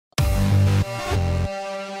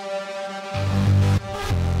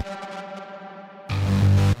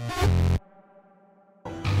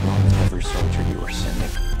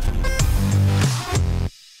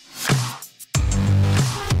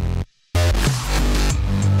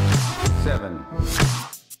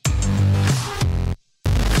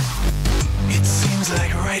It seems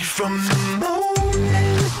like right from the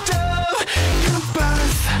moment of your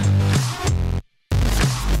birth,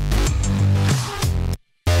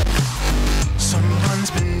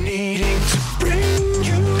 someone's been needing to bring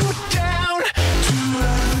you down to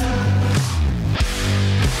earth.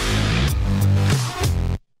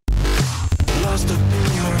 Lost up in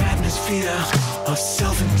your atmosphere of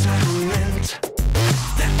self-entitlement.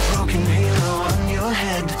 That broken halo on your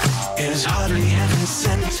head is hardly heaven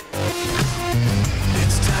sent.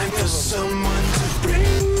 It's time for someone to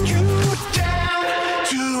bring you down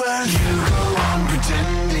to earth. You go on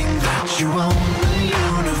pretending that you own the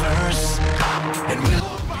universe, and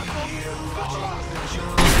we'll be here watching as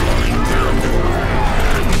you're falling down to earth.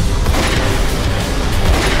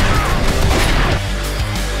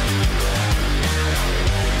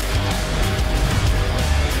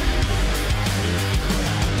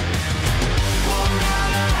 No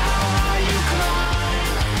matter how high you climb,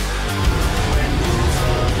 when rules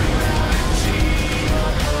of gravity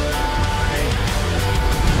collide,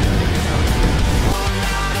 no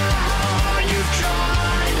matter how hard you've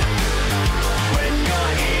tried, when your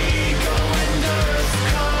ego and earth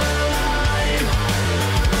collide,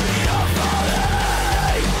 you're falling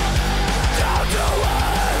down to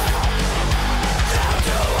earth, down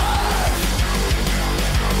to earth.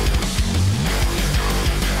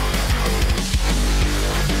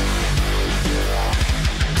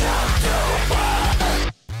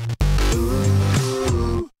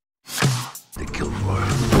 Ooh, the kill for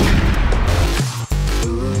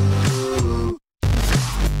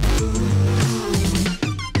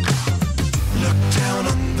look down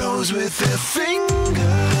on those with their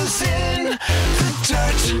fingers in the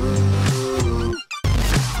dirt.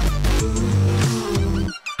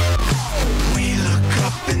 We look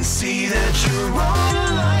up and see that your own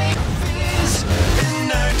life is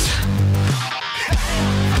inert.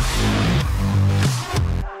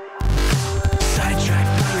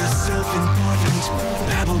 Sidetracked by your self-important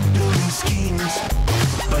babble building schemes,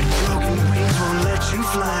 but broken wings won't let you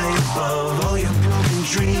fly above all your broken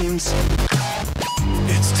dreams.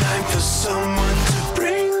 It's time for someone to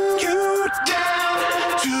bring you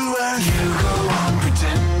down to earth. You go on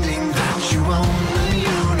pretending that you own the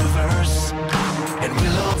universe, and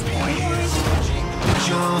we'll all be here watching as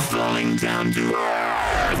you're falling down to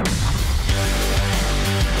earth.